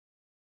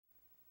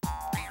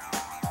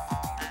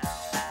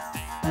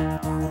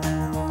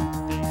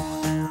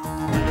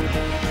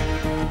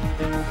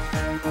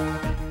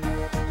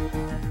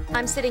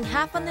I'm sitting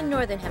half on the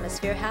northern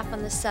hemisphere, half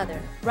on the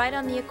southern, right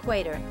on the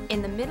equator,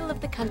 in the middle of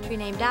the country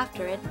named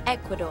after it,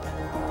 Ecuador.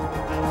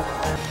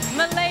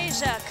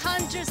 Malaysia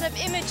conjures up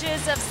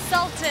images of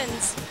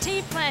sultans,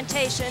 tea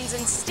plantations,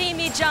 and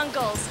steamy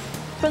jungles.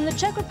 From the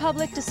Czech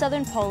Republic to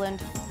southern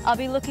Poland, I'll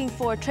be looking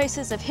for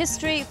traces of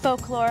history,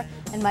 folklore,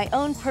 and my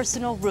own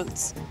personal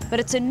roots. But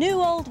it's a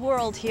new old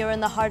world here in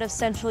the heart of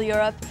Central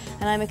Europe,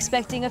 and I'm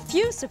expecting a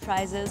few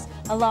surprises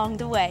along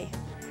the way.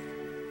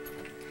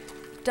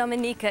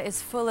 Dominica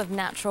is full of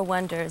natural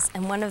wonders,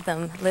 and one of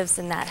them lives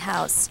in that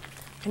house.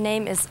 Her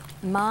name is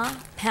Ma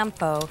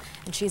Pampo,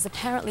 and she's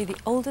apparently the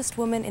oldest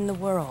woman in the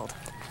world.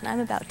 And I'm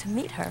about to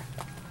meet her.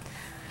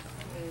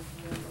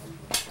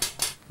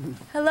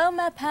 Hello,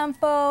 Ma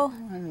Pampo.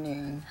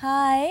 Morning.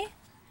 Hi.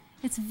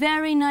 It's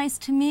very nice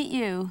to meet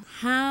you.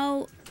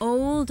 How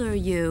old are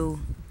you?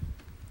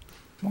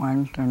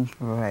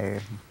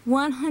 125.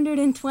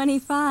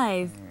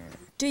 125.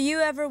 Do you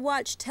ever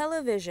watch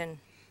television?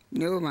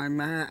 No,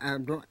 Mama, I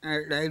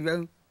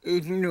don't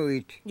even know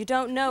it. You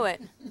don't know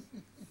it.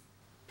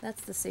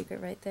 That's the secret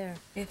right there.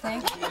 You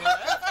think?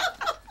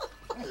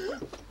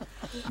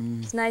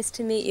 It's nice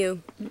to meet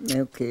you.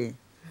 Okay,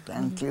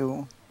 thank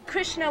you.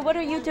 Krishna, what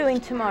are you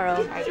doing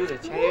tomorrow? I do the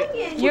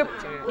chariot.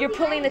 You're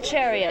pulling the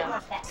chariot.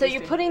 So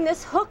you're putting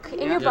this hook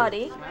in your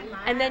body,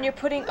 and then you're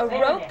putting a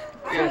rope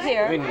through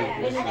here,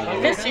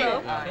 this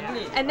rope,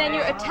 and then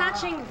you're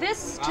attaching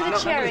this to the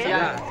chariot,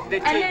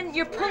 and then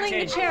you're pulling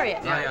the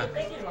chariot.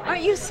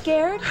 Aren't you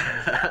scared?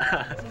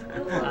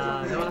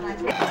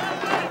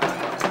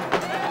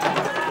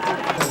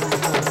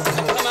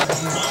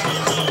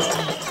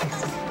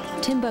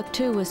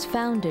 Timbuktu was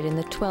founded in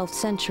the 12th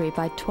century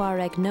by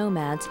Tuareg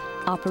nomads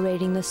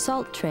operating the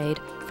salt trade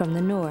from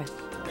the north.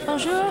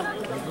 Bonjour.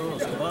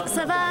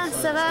 Ça va?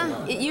 Ça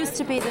va? It used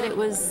to be that it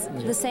was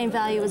the same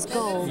value as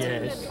gold.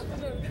 Yes.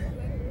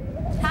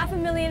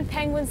 500,000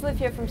 penguins live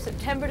here from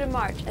September to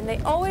March, and they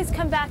always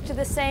come back to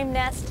the same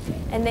nest,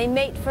 and they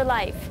mate for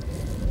life.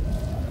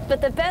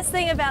 But the best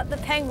thing about the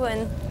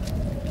penguin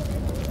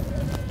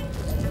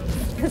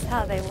is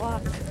how they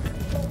walk.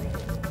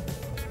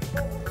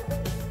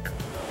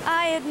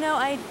 I had no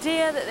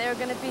idea that they were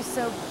going to be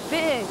so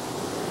big.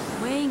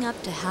 Weighing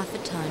up to half a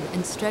ton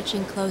and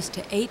stretching close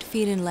to 8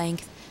 feet in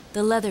length,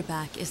 the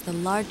leatherback is the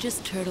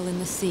largest turtle in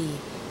the sea.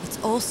 It's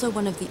also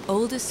one of the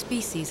oldest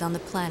species on the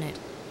planet.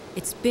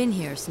 It's been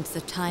here since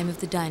the time of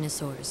the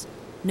dinosaurs.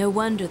 No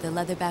wonder the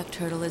leatherback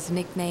turtle is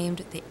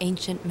nicknamed the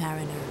Ancient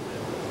Mariner.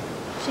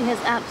 She has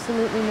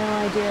absolutely no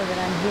idea that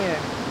I'm here.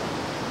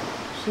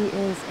 She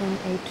is in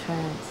a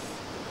trance.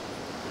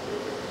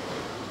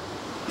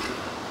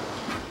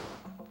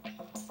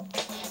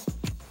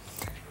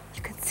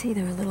 See,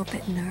 they're a little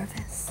bit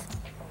nervous.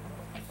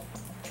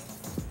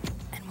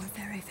 And we're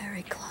very,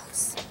 very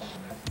close.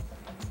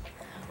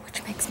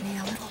 Which makes me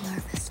a little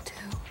nervous,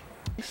 too.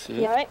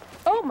 You all right?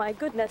 Oh, my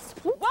goodness.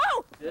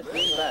 Whoa! Just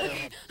lean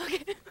back.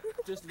 Okay.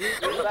 Just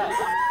lean back.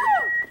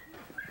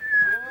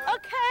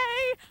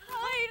 Okay,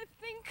 I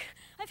think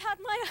I've had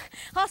my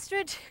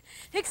ostrich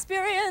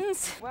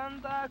experience.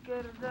 Wanta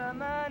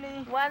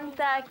kirdamani,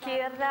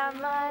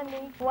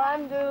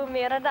 wandu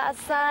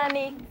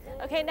miradasani.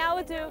 Okay, now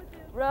we'll do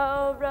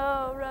row,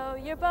 row, row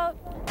your boat.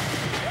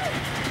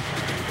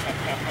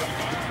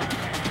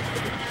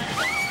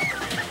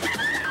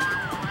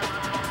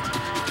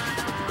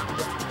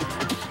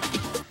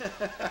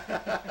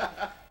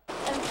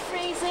 I'm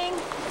freezing,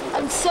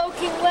 I'm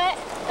soaking wet,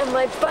 and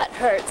my butt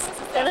hurts.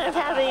 And I'm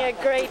having a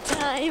great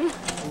time.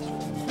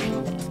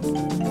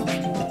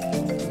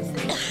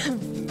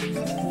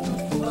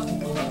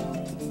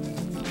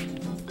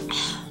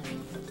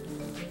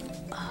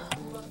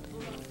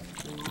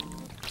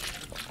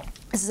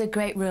 This is a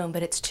great room,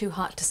 but it's too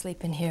hot to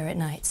sleep in here at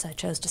night, so I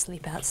chose to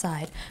sleep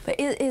outside. But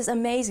it is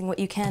amazing what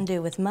you can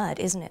do with mud,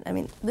 isn't it? I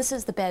mean, this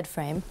is the bed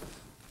frame,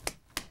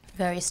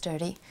 very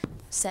sturdy,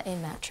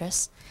 set-in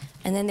mattress,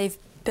 and then they've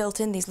built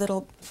in these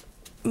little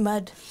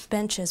mud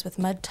benches with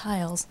mud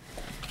tiles.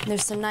 And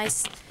there's some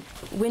nice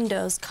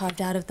windows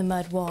carved out of the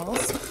mud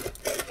walls,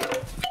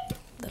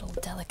 little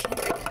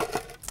delicate.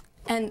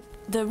 And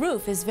the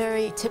roof is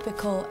very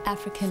typical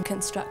African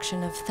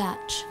construction of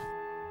thatch.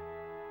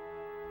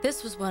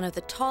 This was one of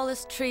the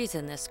tallest trees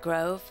in this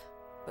grove.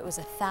 It was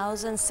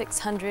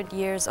 1,600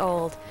 years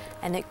old,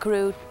 and it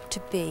grew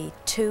to be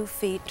 2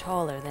 feet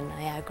taller than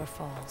Niagara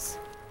Falls.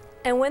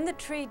 And when the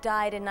tree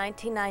died in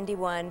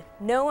 1991,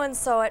 no one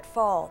saw it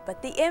fall,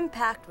 but the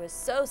impact was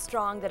so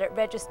strong that it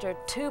registered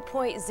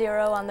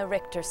 2.0 on the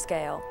Richter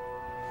scale.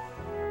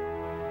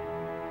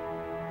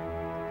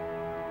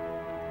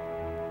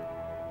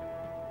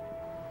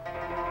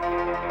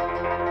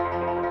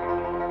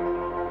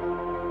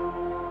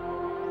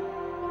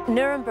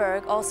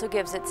 Nuremberg also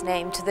gives its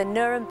name to the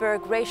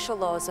Nuremberg racial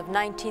laws of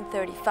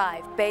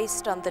 1935,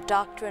 based on the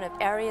doctrine of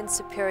Aryan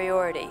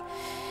superiority.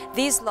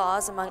 These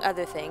laws, among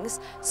other things,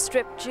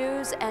 stripped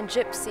Jews and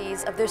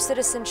Gypsies of their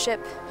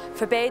citizenship,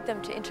 forbade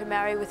them to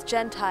intermarry with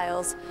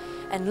Gentiles,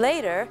 and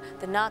later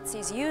the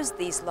Nazis used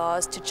these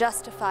laws to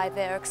justify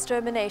their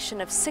extermination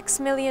of 6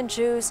 million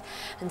Jews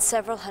and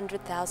several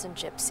 100,000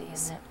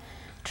 Gypsies.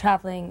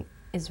 Traveling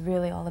is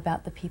really all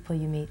about the people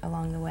you meet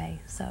along the way,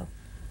 so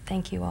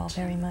thank you all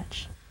very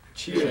much.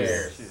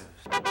 Cheers.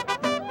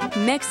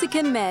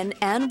 Mexican men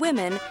and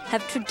women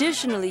have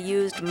traditionally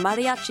used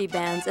mariachi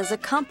bands as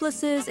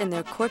accomplices in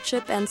their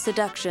courtship and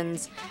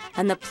seductions,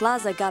 and the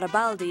Plaza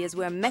Garibaldi is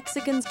where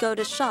Mexicans go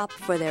to shop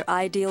for their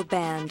ideal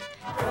band.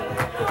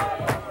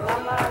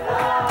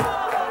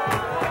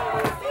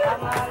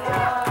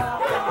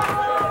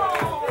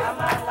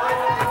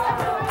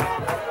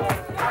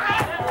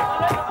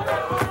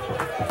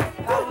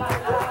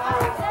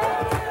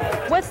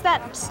 What's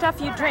that stuff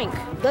you drink?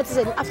 That is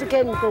an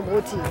African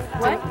gomboti.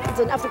 What? It's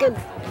an African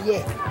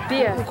beer.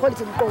 Beer. We call it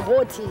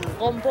gomboti.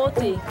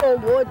 Gomboti.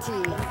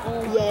 Gomboti.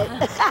 Yeah.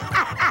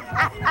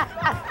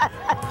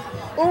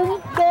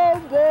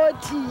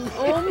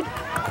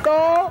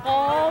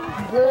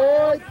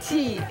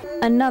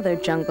 Gomboti. Another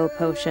jungle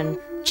potion.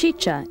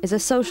 Chicha is a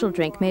social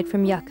drink made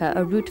from yucca,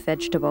 a root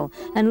vegetable,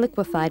 and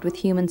liquefied with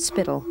human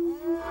spittle.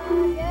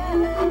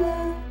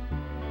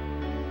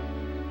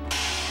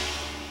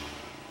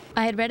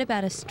 I had read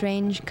about a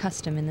strange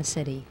custom in the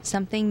city,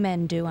 something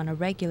men do on a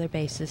regular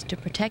basis to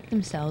protect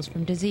themselves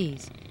from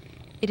disease.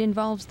 It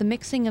involves the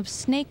mixing of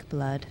snake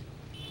blood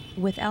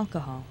with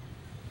alcohol.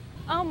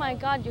 Oh my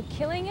God, you're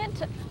killing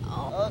it?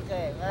 Oh.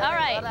 Okay. All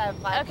right.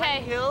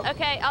 Okay.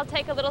 Okay, I'll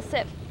take a little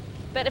sip.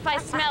 But if I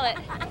smell it.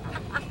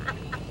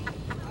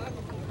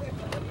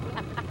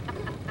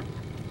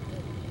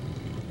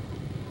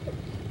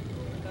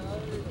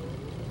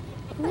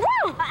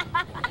 Woo!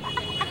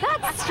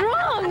 That's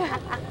strong!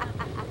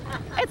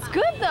 It's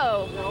good,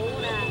 though.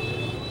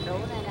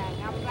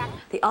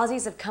 The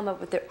Aussies have come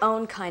up with their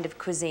own kind of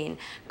cuisine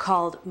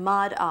called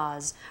Mod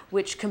Oz,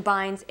 which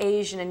combines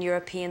Asian and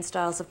European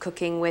styles of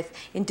cooking with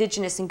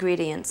indigenous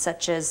ingredients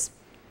such as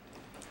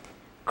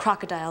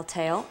crocodile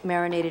tail,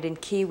 marinated in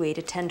kiwi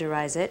to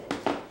tenderize it,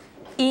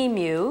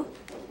 emu,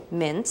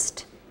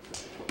 minced,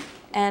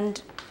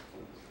 and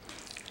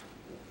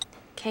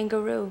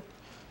kangaroo.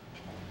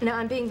 Now,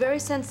 I'm being very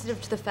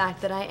sensitive to the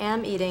fact that I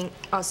am eating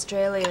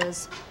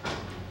Australia's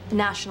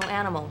national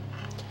animal.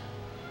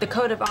 The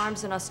coat of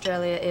arms in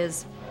Australia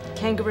is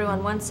kangaroo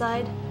on one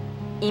side,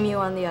 emu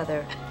on the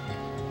other.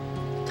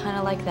 Kind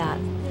of like that.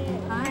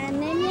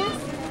 Anemia.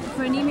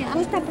 For anemia,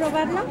 ¿Gusta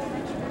probarlo?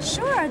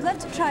 sure, I'd love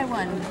to try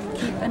one.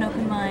 Keep an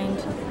open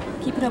mind.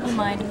 Keep an open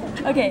mind.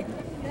 Okay.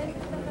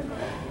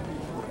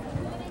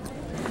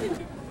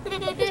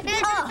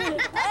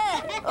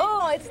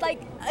 Oh,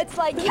 it's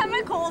like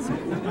chemicals.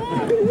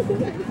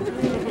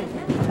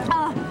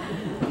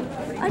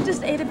 I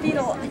just ate a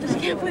beetle. I just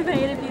can't believe I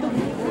ate a beetle.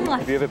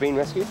 Have you ever been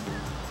rescued?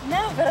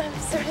 No, but I'm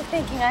sort of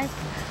thinking I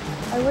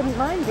wouldn't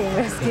mind being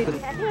rescued. I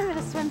think I'm going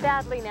to swim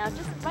badly now,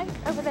 just right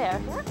over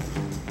there. Yeah?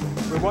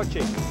 We're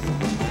watching.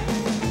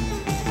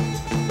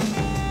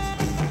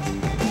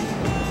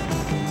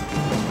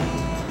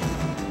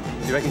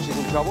 Do you reckon she's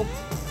in trouble?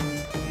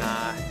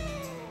 Nah.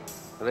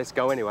 Well, let's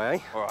go anyway,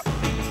 eh? All right.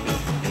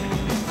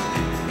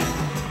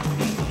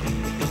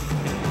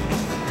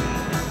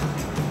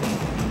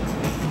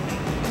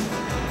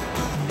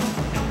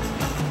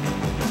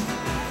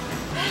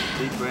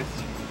 Deep breath.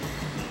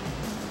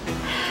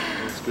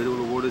 That's good, all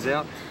the water's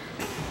out.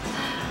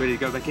 Ready to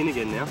go back in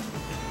again now?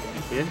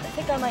 Yeah? I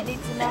think I might need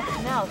some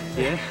mouth.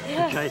 Yeah?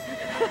 Okay.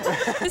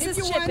 This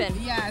is chipping.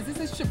 Yes, this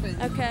is chipping.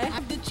 Okay.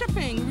 The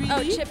chipping, really.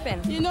 Oh,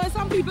 chipping. You know,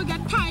 some people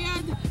get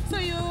tired, so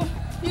you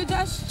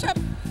just chip,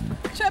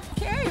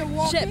 okay? You're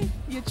walking, Chip.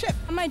 you chip.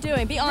 What am I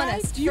doing? Be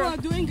honest. Right? You are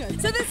doing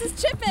good. So this is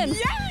chipping.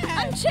 Yes.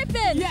 I'm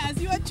chipping. Yes,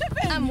 you are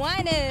chipping. I'm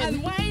whining.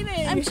 And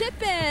whining. I'm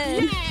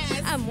chipping.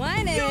 Yes. I'm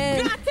whining. You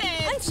got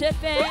it. I'm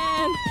chipping.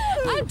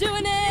 Woo. I'm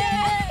doing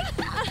it.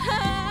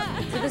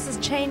 So this is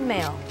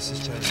chainmail. This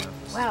is chainmail.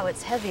 Wow,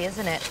 it's heavy,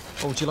 isn't it?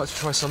 Oh, would you like to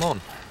try some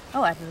on?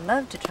 Oh, I'd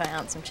love to try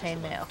on some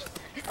chainmail.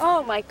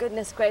 Oh my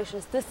goodness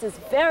gracious, this is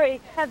very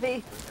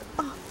heavy.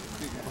 Oh.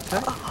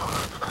 Okay.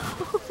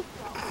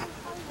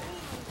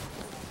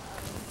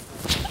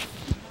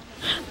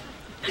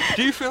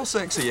 Do you feel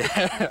sexy? Yeah.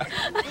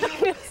 I don't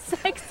feel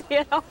sexy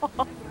at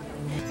all.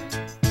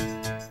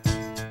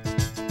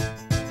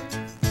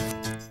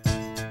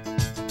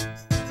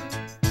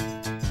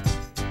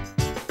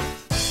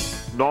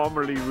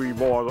 Normally we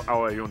wore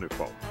our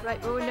uniform.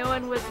 Right, but when no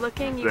one was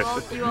looking, you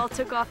all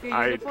took off your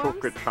I uniforms?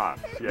 took a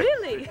chance, yes.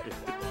 Really?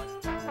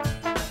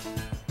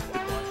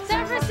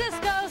 San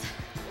Francisco's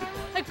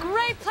a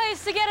great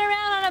place to get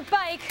around on a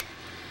bike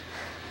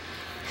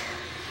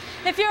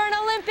if you're an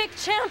Olympic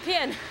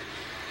champion.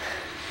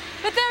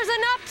 But there's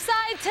an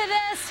upside to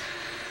this,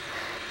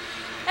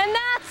 and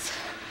that's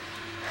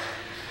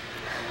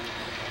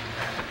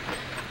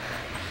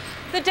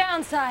the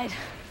downside.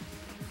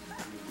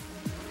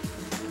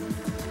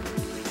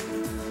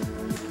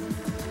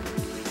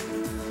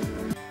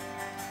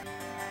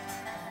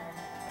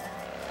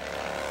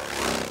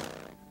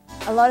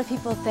 A lot of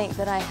people think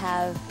that I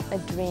have a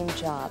dream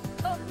job.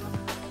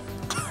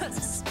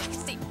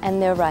 And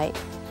they're right.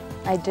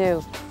 I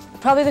do.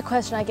 Probably the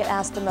question I get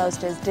asked the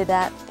most is, did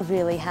that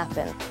really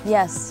happen?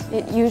 Yes,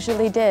 it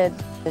usually did.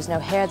 There's no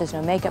hair, there's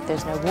no makeup,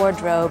 there's no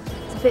wardrobe.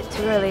 It's a bit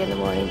too early in the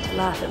morning to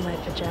laugh at my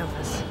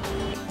pajamas.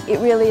 It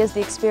really is the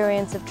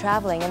experience of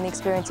traveling, and the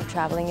experience of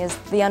traveling is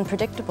the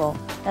unpredictable.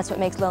 That's what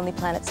makes Lonely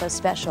Planet so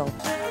special.